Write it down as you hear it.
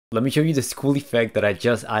Let me show you this cool effect that I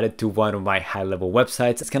just added to one of my high level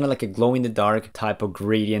websites. It's kind of like a glow in the dark type of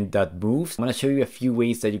gradient that moves. I'm going to show you a few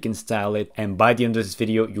ways that you can style it, and by the end of this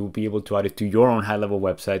video you'll be able to add it to your own high level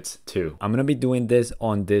websites too. I'm going to be doing this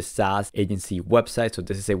on this SaaS agency website. So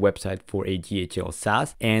this is a website for a GHL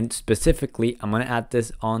SaaS, and specifically I'm going to add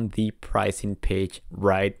this on the pricing page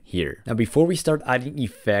right here. Now before we start adding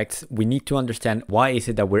effects, we need to understand why is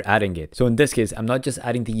it that we're adding it. So in this case, I'm not just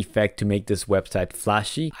adding the effect to make this website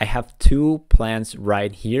flashy. I have two plans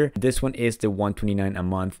right here. This one is the $129 a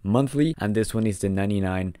month monthly, and this one is the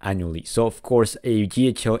 $99 annually. So of course a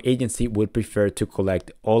GHL agency would prefer to collect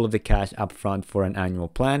all of the cash upfront for an annual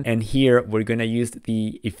plan, and here we're going to use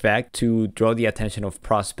the effect to draw the attention of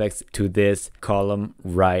prospects to this column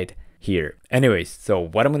right here. Anyways, so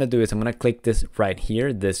what I'm going to do is I'm going to click this right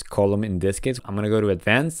here, this column. In this case, I'm going to go to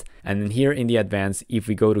advanced, and then here in the advanced, if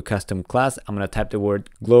we go to custom class, I'm going to type the word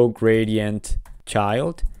glow gradient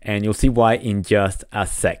child, and you'll see why in just a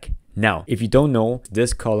sec. Now, if you don't know,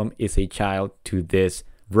 this column is a child to this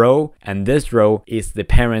row, and this row is the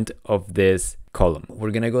parent of this column. We're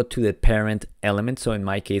gonna go to the parent element. So in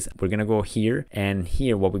my case, we're gonna go here, and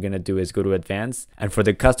here what we're gonna do is go to advanced, and for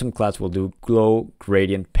the custom class we'll do glow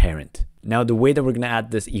gradient parent. Now the way that we're gonna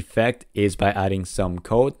add this effect is by adding some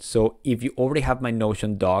code. So if you already have my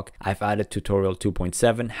Notion doc, I've added tutorial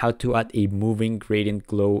 2.7, how to add a moving gradient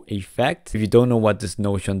glow effect. If you don't know what this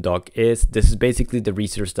Notion doc is, this is basically the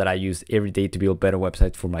resource that I use every day to build better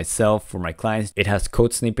websites for myself, for my clients. It has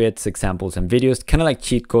code snippets, examples, and videos, kind of like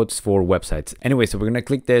cheat codes for websites. Anyway, so we're gonna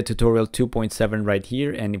click the tutorial 2.7 right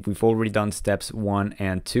here, and we've already done steps 1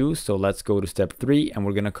 and 2. So let's go to step 3, and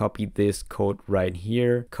we're gonna copy this code right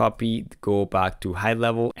here, copy, go back to high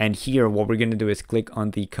level, and here what we're going to do is click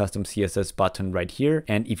on the custom CSS button right here,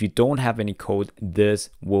 and if you don't have any code, this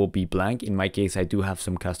will be blank. In my case, I do have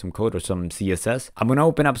some custom code or some CSS. I'm going to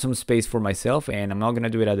open up some space for myself, and I'm not going to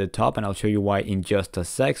do it at the top, and I'll show you why in just a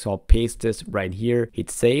sec. So I'll paste this right here,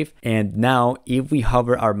 hit save, and now if we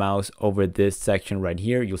hover our mouse over this section right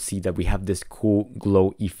here, you'll see that we have this cool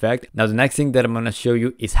glow effect. Now the next thing that I'm going to show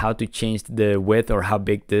you is how to change the width or how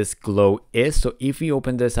big this glow is. So if we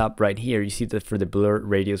open this up right here, you see that for the blur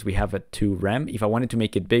radius we have a 2 rem. If I wanted to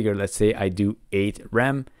make it bigger, let's say I do 8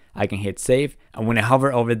 rem, I can hit save, and when I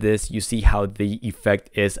hover over this, you see how the effect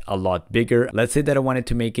is a lot bigger. Let's say that I wanted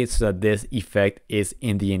to make it so that this effect is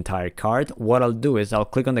in the entire card. What I'll do is I'll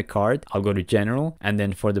click on the card, I'll go to general, and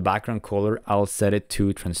then for the background color, I'll set it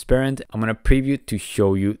to transparent. I'm gonna preview to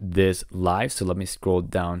show you this live. So let me scroll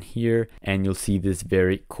down here, and you'll see this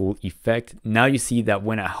very cool effect. Now you see that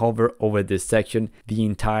when I hover over this section, the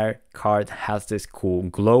entire card has this cool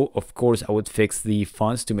glow. Of course, I would fix the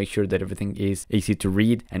fonts to make sure that everything is easy to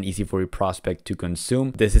read and easy for your prospect to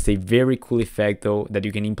consume. This is a very cool effect though that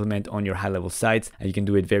you can implement on your high level sites, and you can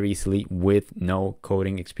do it very easily with no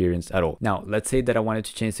coding experience at all. Now let's say that I wanted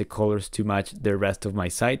to change the colors to match the rest of my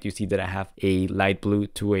site. You see that I have a light blue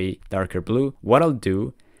to a darker blue. What I'll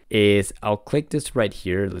do is I'll click this right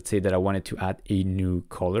here. Let's say that I wanted to add a new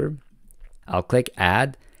color. I'll click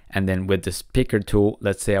add, and then with this picker tool,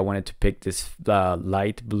 let's say I wanted to pick this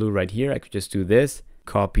light blue right here. I could just do this,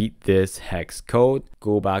 copy this hex code,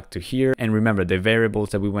 go back to here, and remember the variables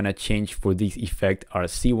that we want to change for this effect are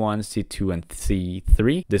C1, C2, and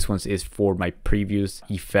C3. This one is for my previous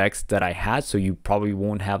effects that I had, so you probably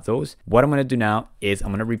won't have those. What I'm going to do now is I'm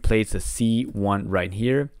going to replace the C1 right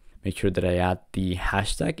here. Make sure that I add the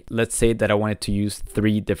hashtag. Let's say that I wanted to use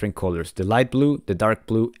 3 different colors, the light blue, the dark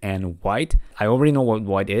blue, and white. I already know what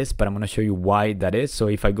white is, but I'm going to show you why that is. So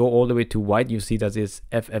if I go all the way to white, you see that it's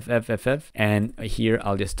FFFFF, and here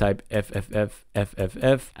I'll just type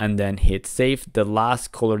FFFFFF and then hit save. The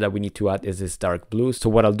last color that we need to add is this dark blue.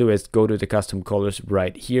 So what I'll do is go to the custom colors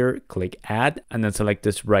right here, click add, and then select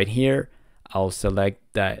this right here. I'll select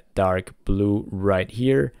that dark blue right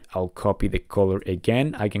here. I'll copy the color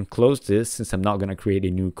again. I can close this since I'm not going to create a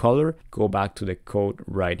new color. Go back to the code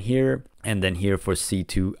right here. And then here for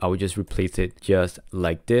C2, I will just replace it just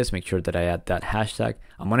like this. Make sure that I add that hashtag.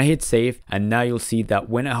 I'm going to hit save. And now you'll see that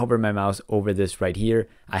when I hover my mouse over this right here,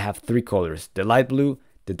 I have 3 colors, the light blue,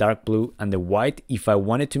 the dark blue, and the white. If I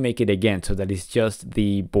wanted to make it again so that it's just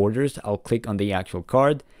the borders, I'll click on the actual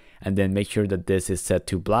card and then make sure that this is set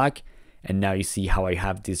to black. And now you see how I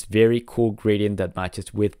have this very cool gradient that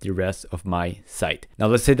matches with the rest of my site. Now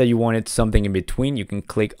let's say that you wanted something in between. You can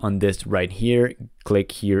click on this right here,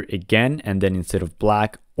 click here again, and then instead of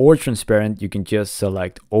black or transparent, you can just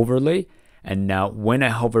select overlay, And now when I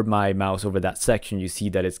hover my mouse over that section, you see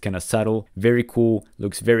that it's kind of subtle, very cool,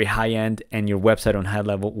 looks very high end, and your website on high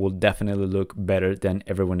level will definitely look better than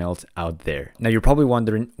everyone else out there. Now you're probably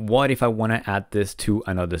wondering, what if I want to add this to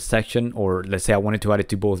another section, or let's say I wanted to add it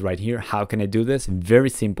to both right here? How can I do this? Very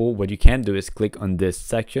simple. What you can do is click on this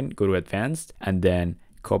section, go to advanced, and then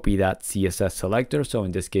copy that CSS selector. So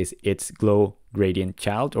in this case, it's glow gradient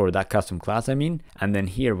child, or that custom class, I mean. And then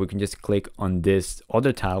here we can just click on this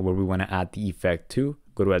other tile where we want to add the effect to.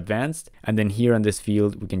 Go to advanced, and then here on this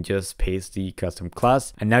field we can just paste the custom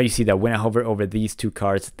class. And now you see that when I hover over these two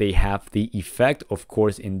cards, they have the effect. Of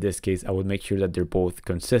course, in this case I would make sure that they're both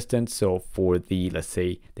consistent. So for the, let's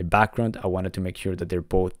say, the background, I wanted to make sure that they're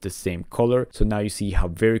both the same color. So now you see how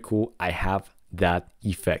very cool I have that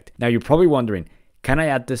effect. Now you're probably wondering, can I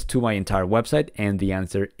add this to my entire website? And the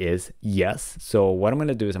answer is yes. So what I'm going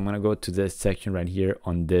to do is I'm going to go to this section right here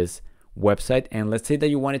on this website, and let's say that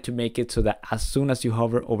you wanted to make it so that as soon as you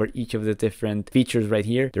hover over each of the different features right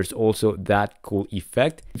here, there's also that cool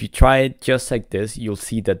effect. If you try it just like this, you'll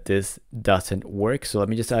see that this doesn't work. So let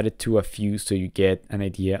me just add it to a few so you get an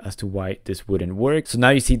idea as to why this wouldn't work. So now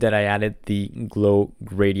you see that I added the glow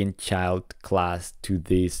gradient child class to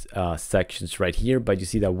these sections right here, but you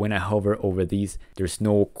see that when I hover over these, there's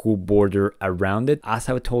no cool border around it. As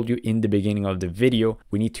I told you in the beginning of the video,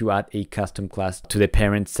 we need to add a custom class to the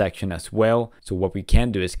parent section as well. So what we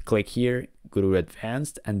can do is click here, go to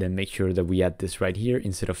advanced, and then make sure that we add this right here.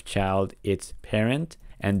 Instead of child, it's parent.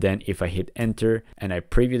 And then if I hit enter and I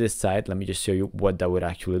preview this site, let me just show you what that would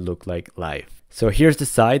actually look like live. So here's the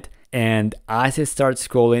site. And as I start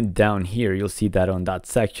scrolling down here, you'll see that on that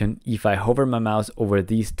section, if I hover my mouse over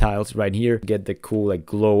these tiles right here, get the cool like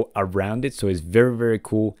glow around it. So it's very, very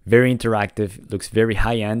cool, very interactive, looks very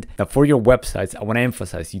high end. Now for your websites, I want to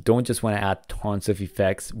emphasize, you don't just want to add tons of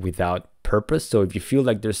effects without purpose. So if you feel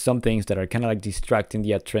like there's some things that are kind of like distracting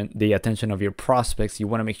the attention of your prospects, you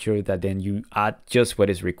want to make sure that then you add just what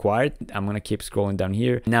is required. I'm going to keep scrolling down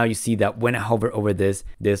here. Now you see that when I hover over this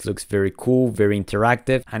looks very cool, very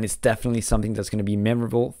interactive, and it's definitely something that's going to be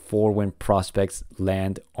memorable for when prospects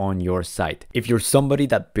land on your site. If you're somebody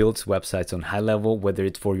that builds websites on high level, whether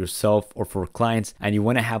it's for yourself or for clients, and you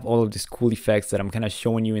want to have all of these cool effects that I'm kind of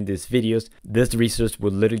showing you in these videos, this resource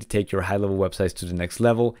will literally take your high level websites to the next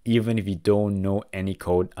level, even if you don't know any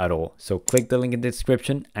code at all. So click the link in the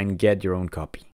description and get your own copy.